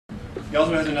He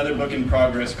also has another book in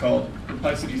progress called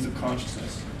Perplexities of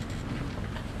Consciousness.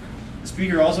 The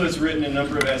speaker also has written a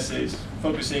number of essays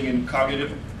focusing in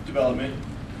cognitive development,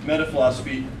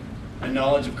 metaphilosophy, and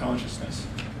knowledge of consciousness.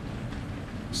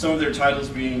 Some of their titles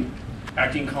being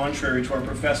Acting Contrary to Our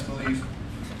Professed Belief,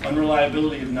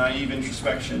 Unreliability of Naive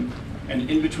Introspection, and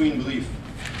In-Between Belief.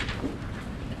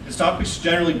 His topics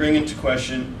generally bring into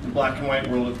question the black and white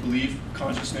world of belief,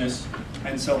 consciousness,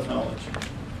 and self-knowledge.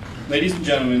 Ladies and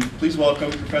gentlemen, please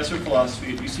welcome Professor of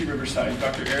Philosophy at UC Riverside,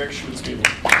 Dr. Eric Schwitzgebel.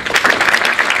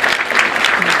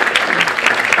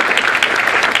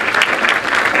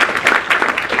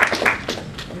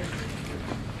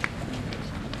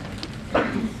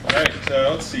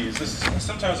 Let's see.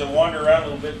 Sometimes I wander around a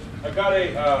little bit. I've got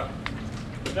a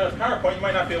PowerPoint. You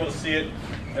might not be able to see it.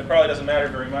 It probably doesn't matter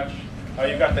very much.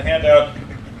 You've got the handout.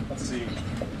 Let's see.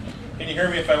 Can you hear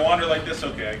me if I wander like this?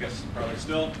 Okay, I guess probably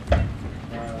still.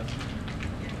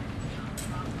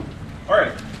 All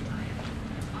right.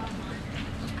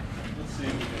 Let's see.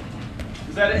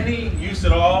 Is that any use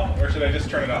at all, or should I just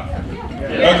turn it off?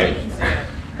 Yeah. Okay.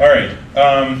 All right.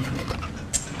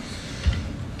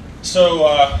 So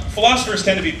philosophers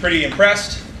tend to be pretty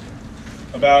impressed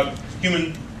about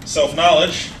human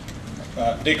self-knowledge.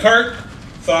 Descartes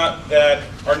thought that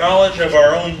our knowledge of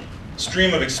our own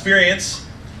stream of experience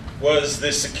was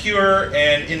the secure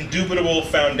and indubitable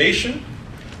foundation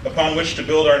upon which to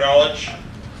build our knowledge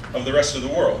of the rest of the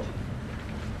world.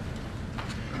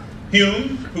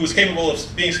 Hume, who was capable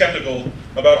of being skeptical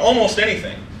about almost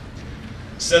anything,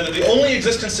 said that the only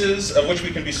existences of which we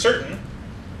can be certain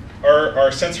are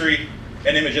our sensory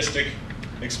and imagistic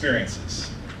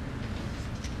experiences.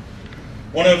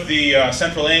 One of the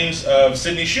central aims of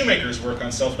Sidney Shoemaker's work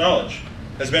on self-knowledge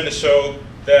has been to show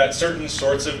that certain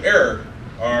sorts of error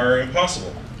are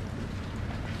impossible.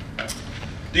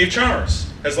 Dave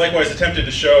Chalmers has likewise attempted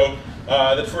to show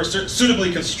that for a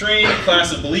suitably constrained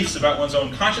class of beliefs about one's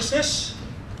own consciousness,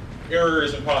 error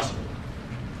is impossible.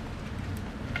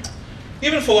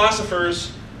 Even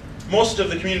philosophers most of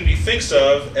the community thinks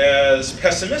of as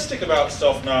pessimistic about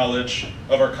self-knowledge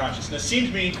of our consciousness seem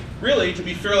to me really to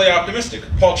be fairly optimistic.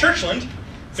 Paul Churchland,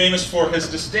 famous for his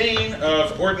disdain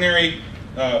of ordinary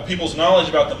people's knowledge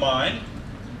about the mind,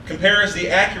 compares the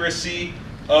accuracy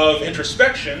of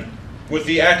introspection with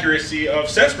the accuracy of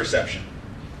sense perception.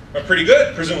 Pretty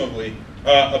good, presumably,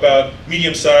 about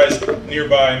medium-sized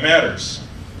nearby matters.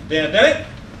 Dan Dennett,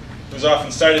 who's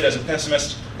often cited as a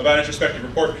pessimist about introspective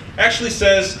report, actually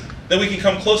says that we can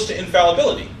come close to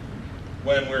infallibility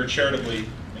when we're charitably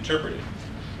interpreted.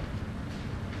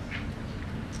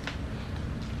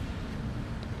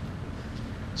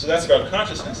 So that's about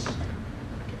consciousness.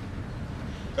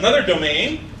 Another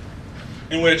domain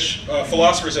in which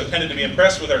philosophers have tended to be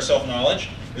impressed with our self-knowledge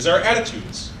is our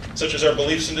attitudes, such as our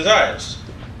beliefs and desires.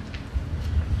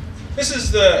 This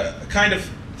is the kind of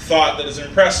thought that has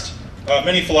impressed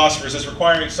many philosophers as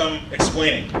requiring some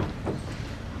explaining.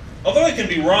 Although I can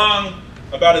be wrong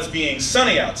about it being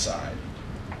sunny outside,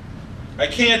 I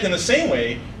can't in the same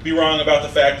way be wrong about the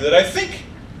fact that I think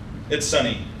it's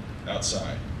sunny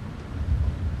outside.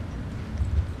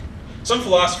 Some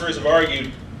philosophers have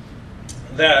argued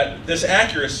that this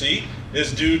accuracy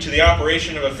is due to the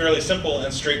operation of a fairly simple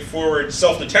and straightforward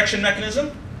self-detection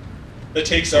mechanism that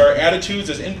takes our attitudes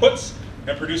as inputs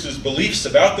and produces beliefs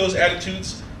about those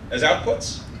attitudes as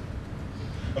outputs.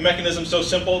 A mechanism so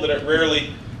simple that it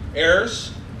rarely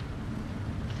errors.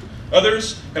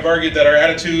 Others have argued that our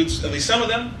attitudes, at least some of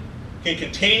them, can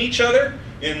contain each other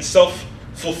in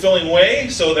self-fulfilling way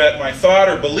so that my thought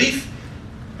or belief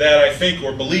that I think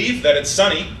or believe that it's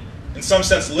sunny, in some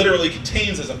sense literally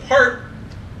contains as a part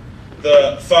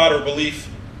the thought or belief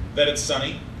that it's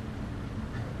sunny.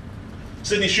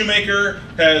 Sidney Shoemaker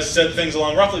has said things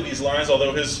along roughly these lines,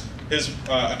 although his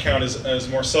account is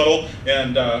more subtle,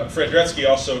 and Fred Gretzky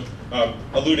also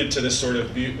alluded to this sort of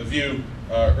view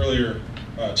earlier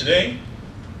today.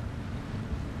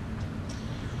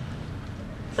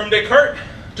 From Descartes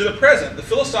to the present, the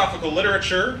philosophical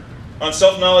literature on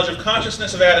self-knowledge of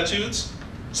consciousness of attitudes,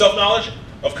 self-knowledge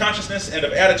of consciousness and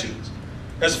of attitudes,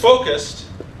 has focused,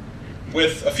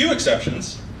 with a few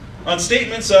exceptions, on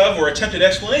statements of or attempted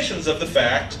explanations of the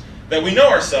fact that we know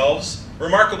ourselves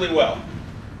remarkably well.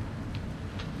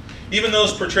 Even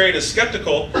those portrayed as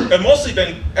skeptical have mostly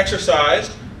been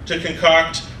exercised to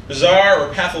concoct bizarre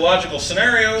or pathological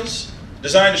scenarios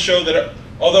designed to show that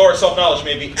although our self-knowledge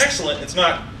may be excellent, it's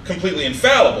not completely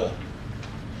infallible.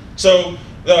 So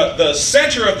the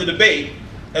center of the debate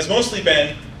has mostly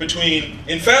been between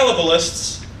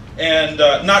infallibilists and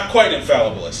not quite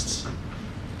infallibilists.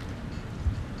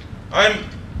 I'm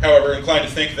however, inclined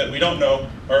to think that we don't know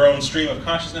our own stream of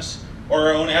consciousness or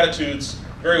our own attitudes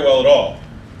very well at all.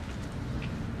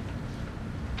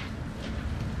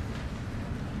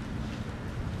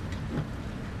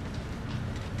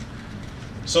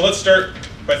 So let's start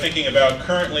by thinking about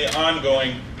currently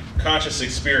ongoing conscious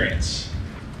experience.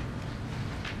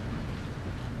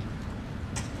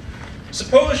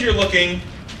 Suppose you're looking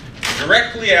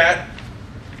directly at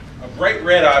a bright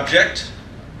red object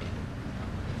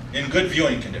in good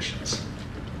viewing conditions.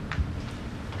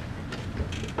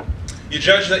 You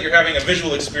judge that you're having a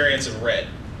visual experience of red.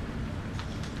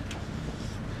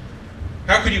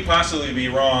 How could you possibly be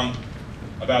wrong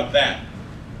about that?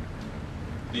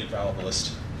 The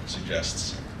infallibilist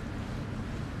suggests.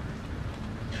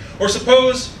 Or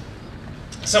suppose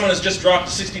someone has just dropped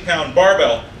a 60-pound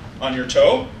barbell on your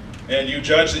toe and you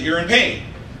judge that you're in pain.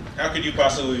 How could you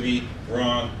possibly be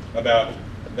wrong about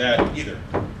that either?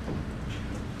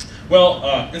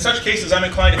 Well, in such cases, I'm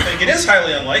inclined to think it is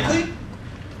highly unlikely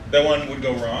that one would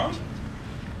go wrong.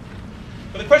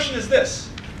 But the question is this: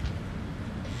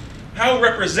 how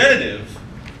representative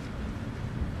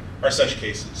are such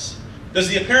cases? Does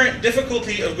the apparent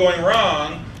difficulty of going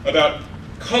wrong about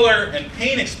color and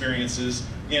pain experiences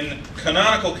in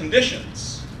canonical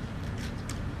conditions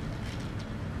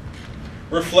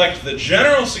reflect the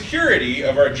general security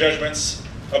of our judgments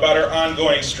about our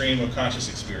ongoing stream of conscious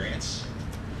experience?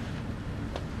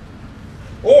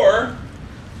 Or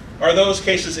are those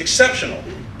cases exceptional,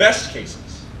 best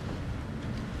cases?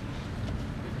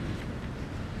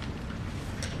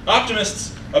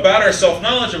 Optimists about our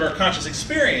self-knowledge of our conscious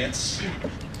experience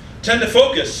tend to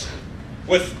focus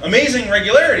with amazing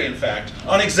regularity, in fact,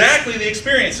 on exactly the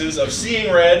experiences of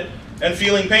seeing red and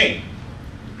feeling pain.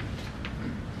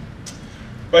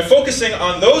 By focusing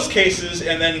on those cases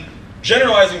and then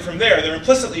generalizing from there, they're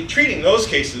implicitly treating those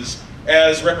cases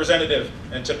as representative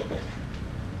and typical.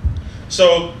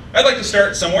 So I'd like to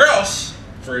start somewhere else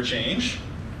for a change.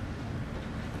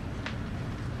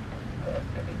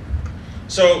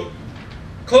 So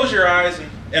close your eyes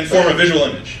and form a visual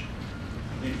image.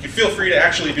 You can feel free to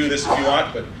actually do this if you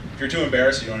want, but if you're too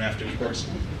embarrassed, you don't have to, of course.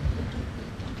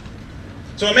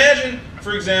 So imagine,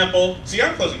 for example, see,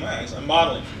 I'm closing my eyes, I'm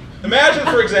modeling. Imagine,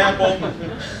 for example,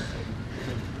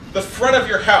 the front of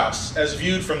your house as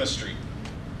viewed from the street.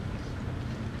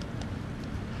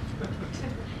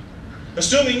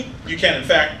 Assuming you can, in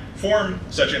fact, form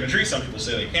such imagery, some people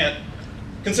say they can't,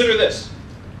 consider this.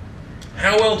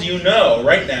 How well do you know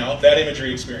right now that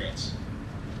imagery experience?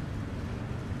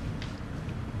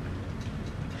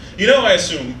 You know, I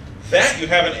assume, that you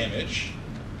have an image,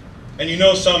 and you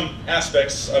know some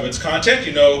aspects of its content.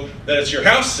 You know that it's your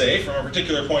house, say, from a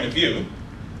particular point of view.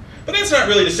 But that's not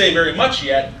really to say very much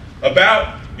yet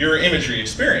about your imagery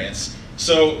experience.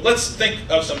 So let's think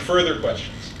of some further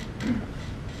questions.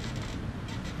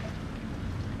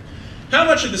 How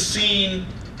much of the scene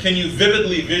can you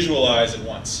vividly visualize at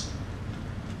once?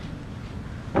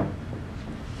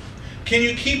 Can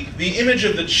you keep the image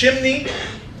of the chimney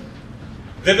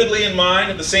vividly in mind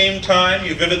at the same time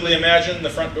you vividly imagine the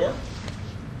front door?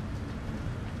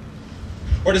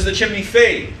 Or does the chimney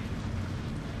fade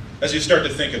as you start to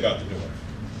think about the door?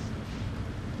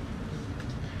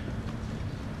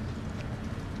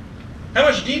 How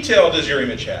much detail does your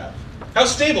image have? How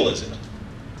stable is it?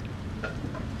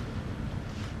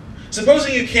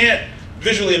 Supposing you can't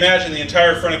visually imagine the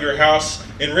entire front of your house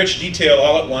in rich detail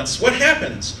all at once, what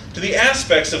happens to the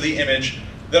aspects of the image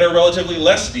that are relatively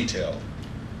less detailed?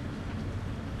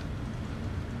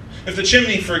 If the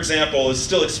chimney, for example, is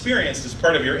still experienced as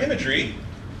part of your imagery,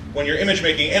 when your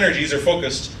image-making energies are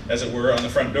focused, as it were, on the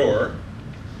front door,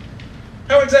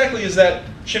 how exactly is that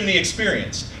chimney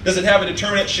experienced? Does it have a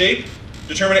determinate shape,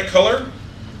 determinate color?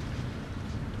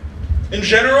 In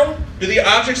general, do the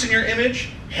objects in your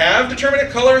image have determinate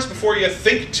colors before you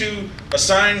think to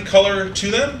assign color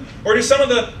to them? Or do some of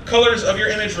the colors of your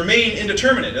image remain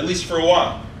indeterminate, at least for a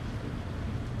while?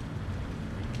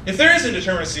 If there is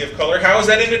indeterminacy of color, how is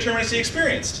that indeterminacy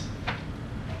experienced?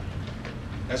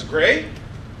 As gray?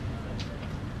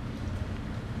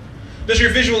 Does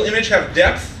your visual image have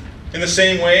depth in the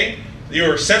same way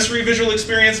your sensory visual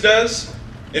experience does?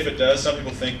 If it does, some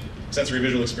people think sensory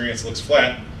visual experience looks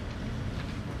flat.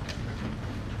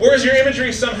 Or is your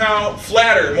imagery somehow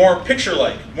flatter, more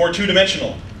picture-like, more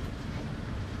two-dimensional?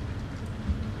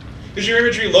 Is your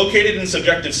imagery located in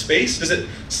subjective space? Does it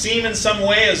seem in some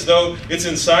way as though it's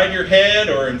inside your head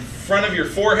or in front of your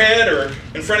forehead or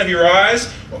in front of your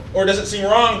eyes? Or does it seem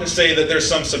wrong to say that there's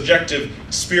some subjective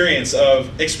experience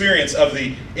of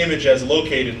the image as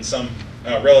located in some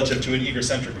relative to an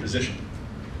egocentric position?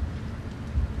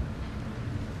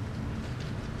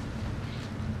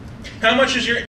 How much is your